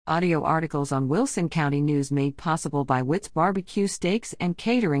Audio articles on Wilson County News made possible by Witt's Barbecue Steaks and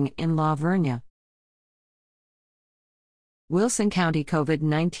Catering in La Vernia. Wilson County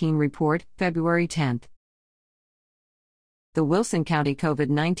COVID-19 Report, February 10. The Wilson County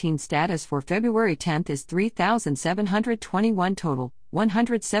COVID-19 status for February 10 is 3,721 total,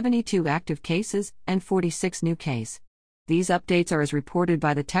 172 active cases, and 46 new cases. These updates are as reported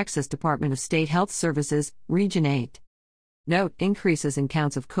by the Texas Department of State Health Services, Region 8. Note: increases in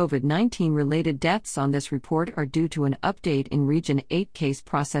counts of COVID-19 related deaths on this report are due to an update in Region 8 case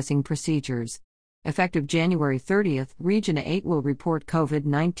processing procedures. Effective January 30, Region 8 will report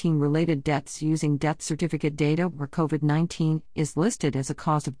COVID-19 related deaths using death certificate data where COVID-19 is listed as a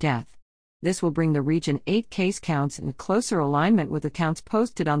cause of death. This will bring the Region 8 case counts in closer alignment with the counts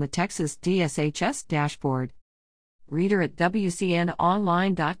posted on the Texas DSHS dashboard. Reader at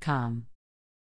WCNonline.com